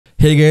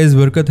Hey guys,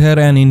 Barkat here,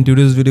 and in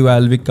today's video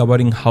I'll be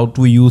covering how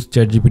to use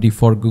ChatGPT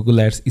for Google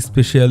Ads,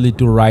 especially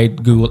to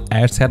write Google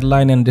Ads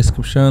headline and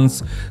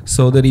descriptions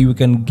so that you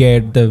can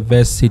get the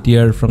best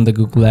CTR from the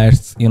Google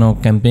Ads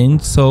campaign.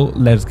 So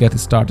let's get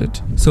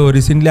started. So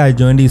recently I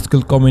joined the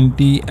school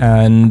community,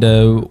 and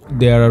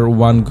there are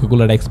one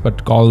Google Ad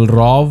expert called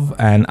Rob,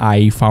 and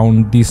I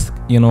found this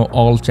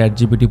all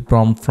ChatGPT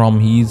prompt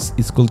from his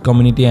school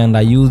community, and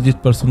I used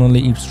it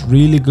personally. It's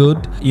really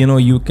good.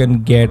 You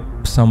can get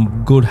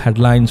some good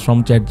headlines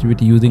from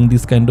ChatGPT using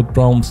this kind of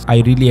prompts.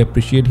 I really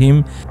appreciate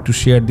him to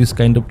share this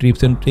kind of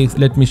tips and tricks.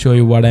 Let me show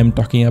you what I'm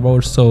talking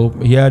about. So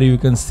here you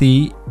can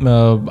see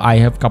I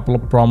have a couple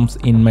of prompts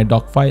in my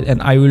doc file,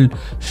 and I will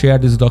share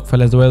this doc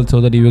file as well so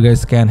that you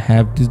guys can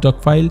have this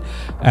doc file.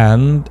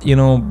 And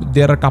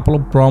there are a couple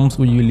of prompts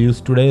we will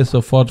use today.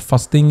 So for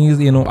first thing is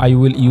I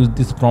will use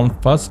this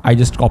prompt first. I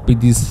just copy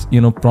this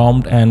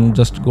prompt and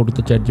just go to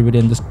the ChatGPT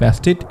and just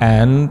paste it,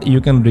 and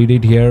you can read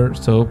it here.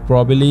 So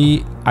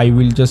probably I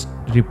will just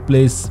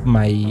replace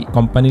my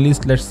company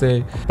list. Let's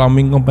say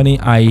plumbing company.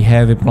 I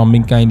have a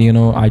plumbing kind,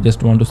 I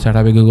just want to set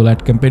up a Google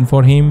ad campaign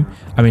for him.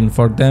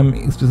 For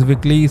them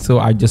specifically. So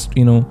I just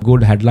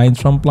good headlines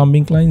from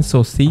plumbing clients.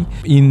 So see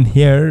in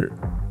here,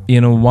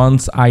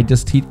 once I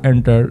just hit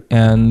enter,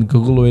 and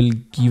Google will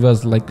give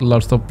us like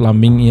lots of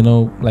plumbing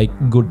like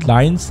good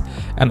lines.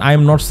 And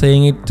I'm not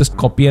saying it, just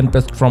copy and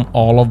paste from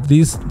all of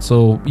these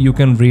so you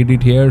can read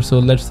it here. So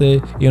let's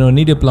say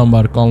need a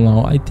plumber, call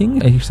now. I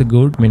think it's a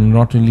good,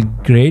 not really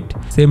great.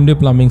 Same day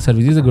plumbing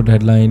service is a good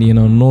headline.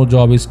 No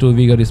job is too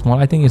big or small.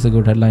 I think it's a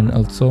good headline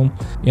also.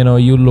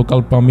 You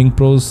local plumbing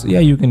pros,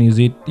 yeah, you can use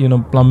it.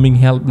 Plumbing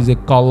help is a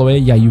call away,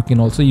 yeah, you can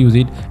also use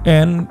it.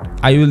 And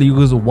I will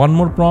use one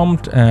more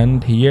prompt,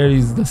 and here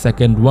is the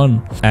second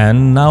one.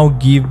 And now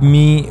give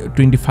me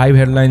 25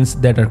 headlines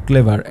that are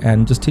clever,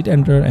 and just hit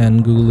enter,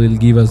 and Google will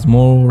give us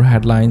more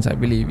headlines, I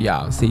believe.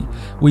 Yeah, see,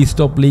 we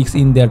stop leaks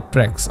in their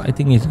tracks. I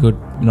think it's good,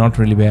 not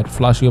really bad.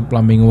 Flush your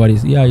plumbing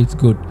worries, yeah, it's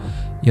good.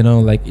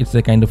 Like it's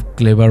a kind of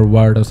clever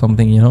word or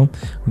something.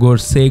 Go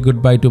say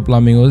goodbye to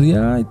plumbing worries,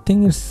 yeah, I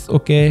think it's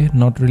okay,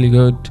 not really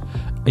good.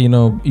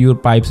 Your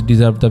pipes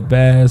deserve the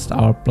best,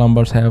 our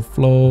plumbers have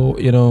flow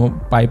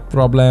pipe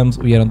problems,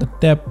 we are on the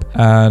tap,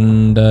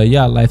 and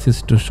yeah, life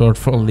is too short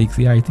for leaks.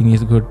 Yeah, I think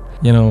it's good.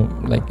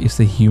 Like it's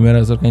a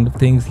humorous or kind of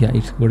things. Yeah,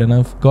 it's good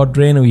enough. Got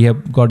drain, we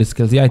have got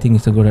skills. Yeah, I think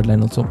it's a good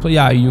headline also. So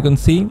yeah, you can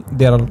see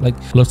there are like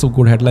lots of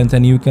good headlines,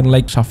 and you can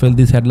like shuffle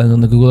these headlines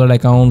on the Google Ad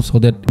account so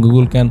that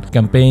Google can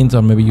campaigns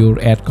or maybe your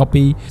ad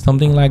copy,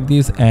 something like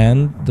this.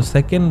 And the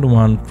second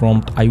one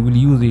prompt, I will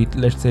use it,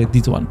 let's say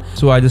this one.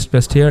 So I just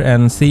paste here,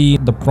 and see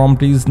the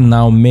prompt is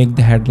now make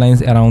the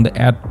headlines around the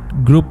ad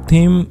group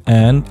theme,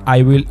 and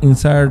I will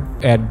insert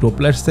ad group.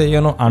 Let's say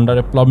under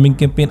a plumbing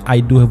campaign I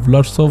do have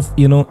lots of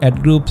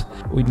ad groups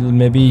with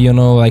maybe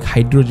like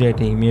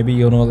hydrojetting,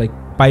 maybe like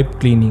pipe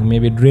cleaning,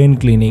 maybe drain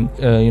cleaning,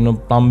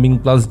 plumbing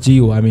plus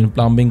geo,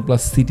 plumbing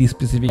plus city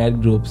specific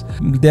ad groups.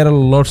 There are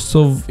lots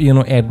of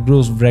ad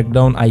groups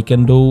breakdown I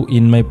can do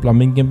in my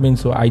plumbing campaign.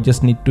 So I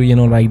just need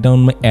to write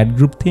down my ad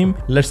group theme.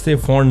 Let's say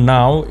for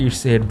now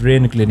it's a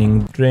drain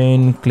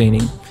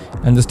cleaning,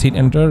 and just hit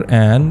enter,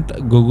 and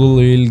Google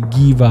will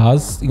give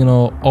us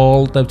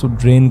all types of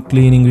drain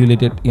cleaning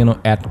related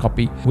ad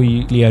copy.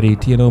 We clear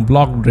it,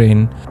 block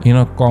drain,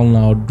 call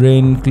now,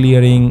 drain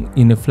clearing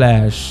in a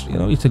flash.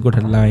 It's a good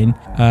headline.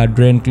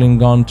 Drain cleaning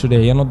gone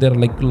today. There are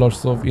like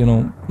lots of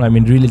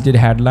related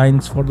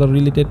headlines for the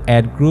related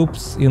ad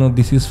groups.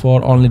 This is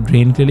for only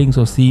drain cleaning,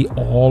 so see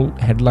all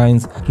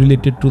headlines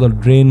related to the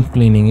drain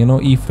cleaning.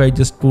 If I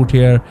just put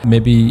here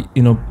maybe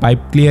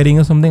pipe clearing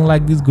or something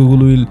like this,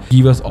 Google will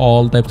give us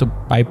all types of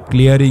pipe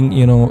clearing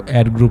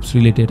ad groups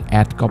related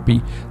ad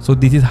copy. So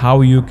this is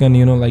how you can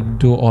like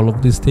do all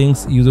of these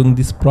things using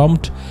this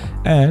prompt.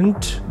 And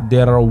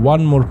there are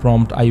one more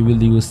prompt I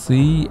will use,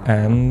 see,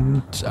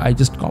 and I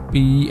just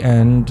copy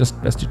and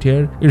just paste it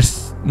here.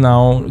 It's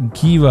now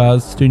give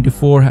us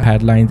 24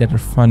 headlines that are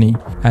funny,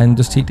 and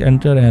just hit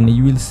enter, and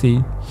you will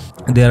see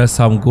there are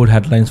some good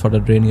headlines for the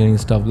drain cleaning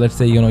stuff. Let's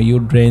say your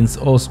drains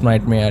host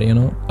nightmare,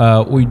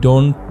 we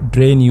don't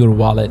drain your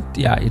wallet.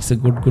 Yeah, it's a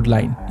good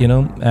line.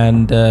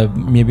 And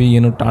maybe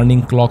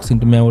turning clocks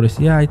into memories.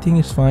 Yeah, I think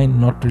it's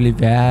fine, not really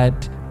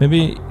bad.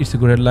 Maybe it's a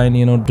good headline,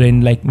 drain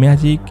like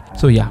magic.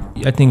 So yeah,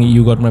 I think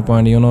you got my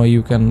point.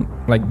 You can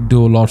like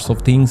do lots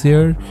of things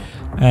here.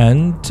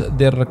 And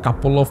there are a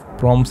couple of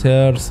prompts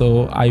here,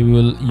 so I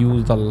will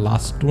use the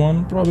last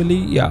one probably.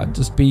 Yeah,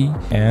 just be,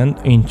 and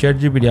in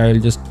ChatGPT I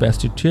will just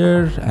paste it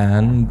here,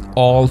 and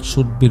all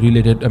should be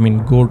related.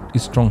 Good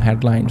strong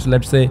headlines.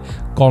 Let's say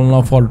call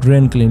now for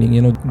drain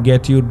cleaning,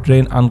 get your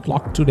drain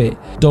unclogged today,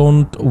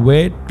 don't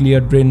wait, clear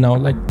drain now.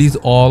 Like these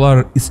all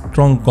are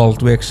strong call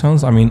to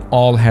actions.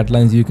 All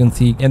headlines you can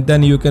see, and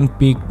then you can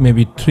pick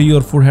maybe 3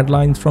 or 4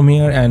 headlines from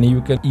here, and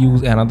you can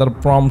use another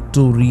prompt to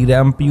to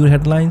revamp your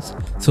headlines.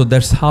 So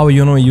that's how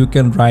you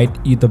can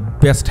write the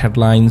best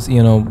headlines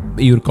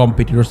your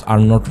competitors are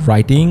not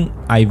writing,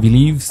 I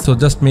believe. So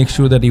just make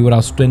sure that you are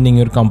outstanding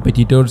your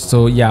competitors.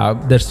 So yeah,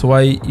 that's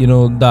why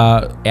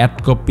the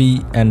ad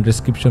copy and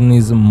description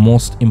is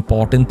most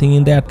important thing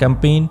in the ad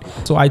campaign.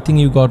 So I think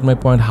you got my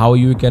point, how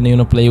you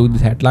can play with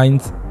the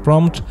headlines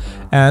prompt.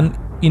 And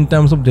in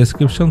terms of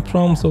description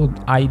prompts, so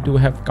I do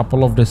have a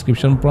couple of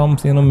description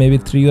prompts, maybe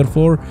 3 or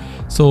 4.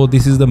 So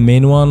this is the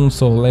main one.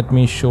 So let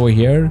me show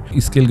here.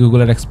 Skill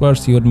Google Ad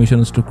experts, your mission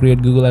is to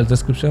create Google Ads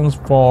descriptions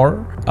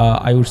for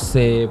I would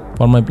say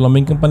for my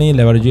plumbing company,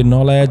 leverage your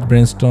knowledge,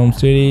 brainstorm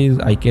series,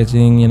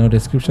 eye-catching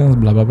descriptions,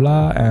 blah blah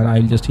blah. And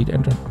I'll just hit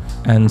enter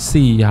and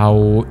see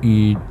how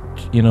it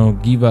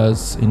give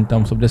us in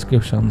terms of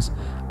descriptions.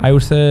 I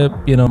would say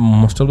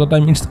most of the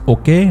time it's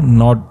okay,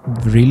 not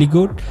really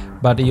good,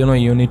 but you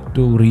need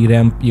to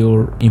revamp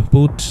your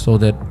input so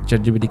that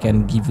ChatGPT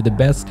can give you the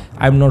best.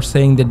 I'm not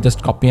saying that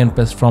just copy and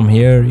paste from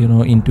here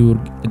into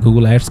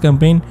Google Ads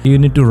campaign. You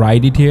need to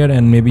write it here,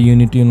 and maybe you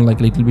need to like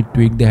little bit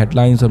tweak the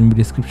headlines or maybe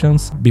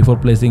descriptions before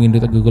placing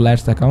into the Google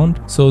Ads account.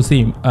 So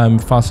see,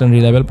 fast and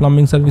reliable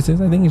plumbing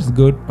services, I think it's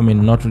good. I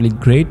mean, not really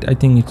great, I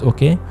think it's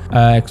okay.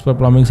 Expert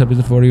plumbing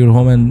services for your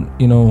home and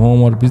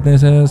home or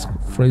businesses,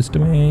 for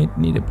estimate,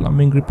 need a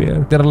plumbing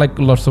repair. There are like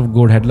lots of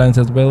good headlines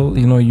as well.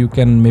 You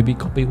can maybe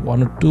copy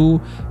 1 or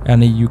 2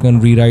 and you can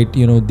rewrite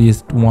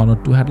these 1 or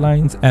 2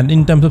 headlines. And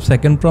in terms of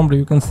second prompt,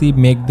 you can see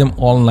make them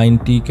all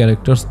 90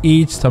 characters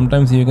each.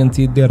 Sometimes you can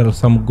see there are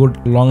some good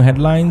long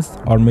headlines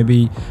or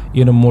maybe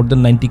more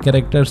than 90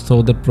 characters,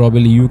 so that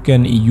probably you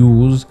can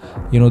use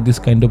this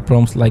kind of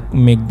prompts like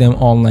make them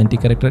all 90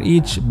 character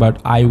each.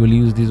 But I will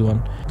use this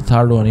one, the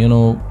third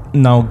one.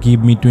 Now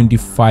give me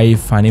 25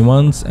 funny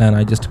ones, and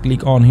I just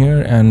click on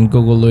here and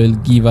Google will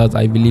give us,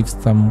 I believe,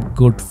 some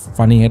good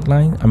funny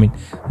headline, I mean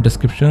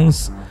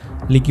descriptions.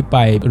 Leaky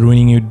pipe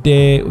ruining your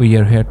day, we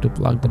are here to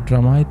plug the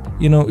drama.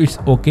 It's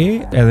okay.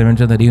 As I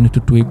mentioned that you need to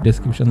tweak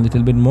description a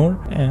little bit more.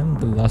 And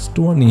the last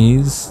one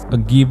is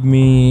give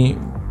me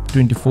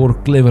 24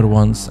 clever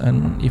ones,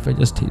 and if I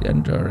just hit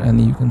enter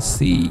and you can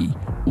see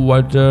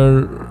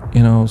water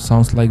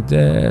sounds like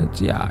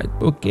that. Yeah,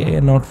 okay,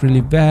 not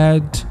really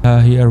bad.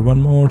 Here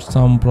one more,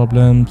 some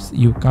problems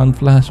you can't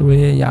flash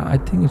away. Yeah, I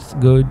think it's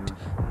good,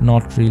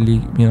 not really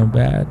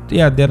bad.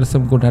 Yeah, there are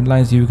some good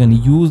headlines you can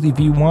use if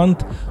you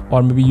want,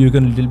 or maybe you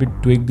can a little bit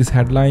tweak these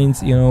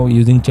headlines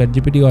using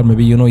ChatGPT, or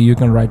maybe you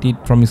can write it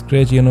from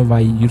scratch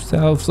by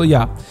yourself. So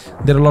yeah,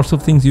 there are lots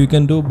of things you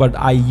can do, but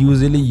I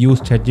usually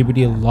use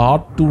ChatGPT a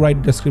lot to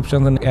write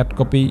descriptions and ad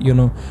copy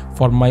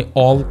for my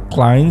all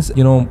clients.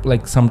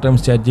 Like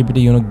sometimes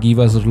ChatGPT give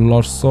us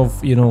lots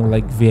of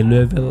like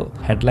valuable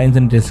headlines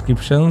and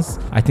descriptions.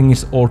 I think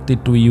it's worth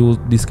it to use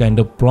this kind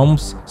of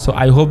prompts. So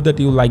I hope that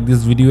you like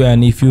this video,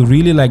 and if you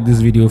really like this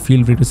video,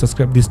 feel free to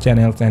subscribe this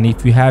channel. And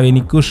if you have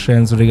any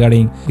questions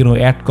regarding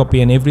ad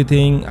copy and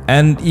everything,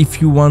 and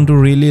if you want to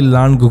really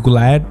learn Google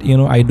Ad,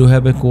 I do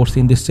have a course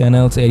in this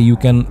channel, so you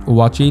can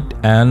watch it.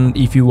 And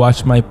if you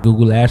watch my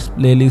Google Ads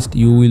playlist,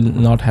 you will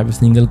not have a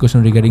single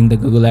question regarding the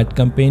Google Ad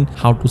campaign,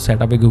 how to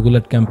set up a Google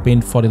Ad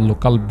campaign for a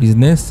local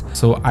business.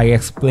 So I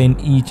explain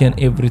each and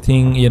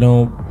everything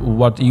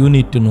what you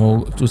need to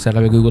know to set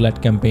up a Google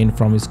Ad campaign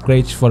from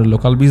scratch for a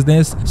local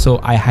business. So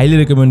I highly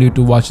recommend you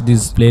to watch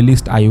this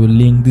playlist. I will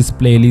link this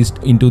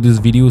playlist into this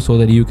video so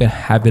that you can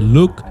have a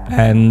look.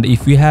 And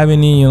if you have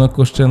any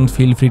questions,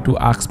 feel free to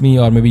ask me,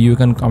 or maybe you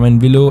can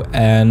comment below.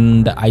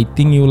 And I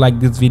think you like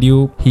this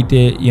video, hit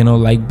a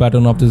like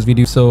button of this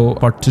video. So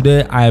for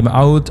today I am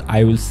out.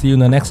 I will see you in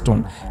the next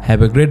one.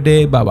 Have a great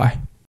day. Bye bye.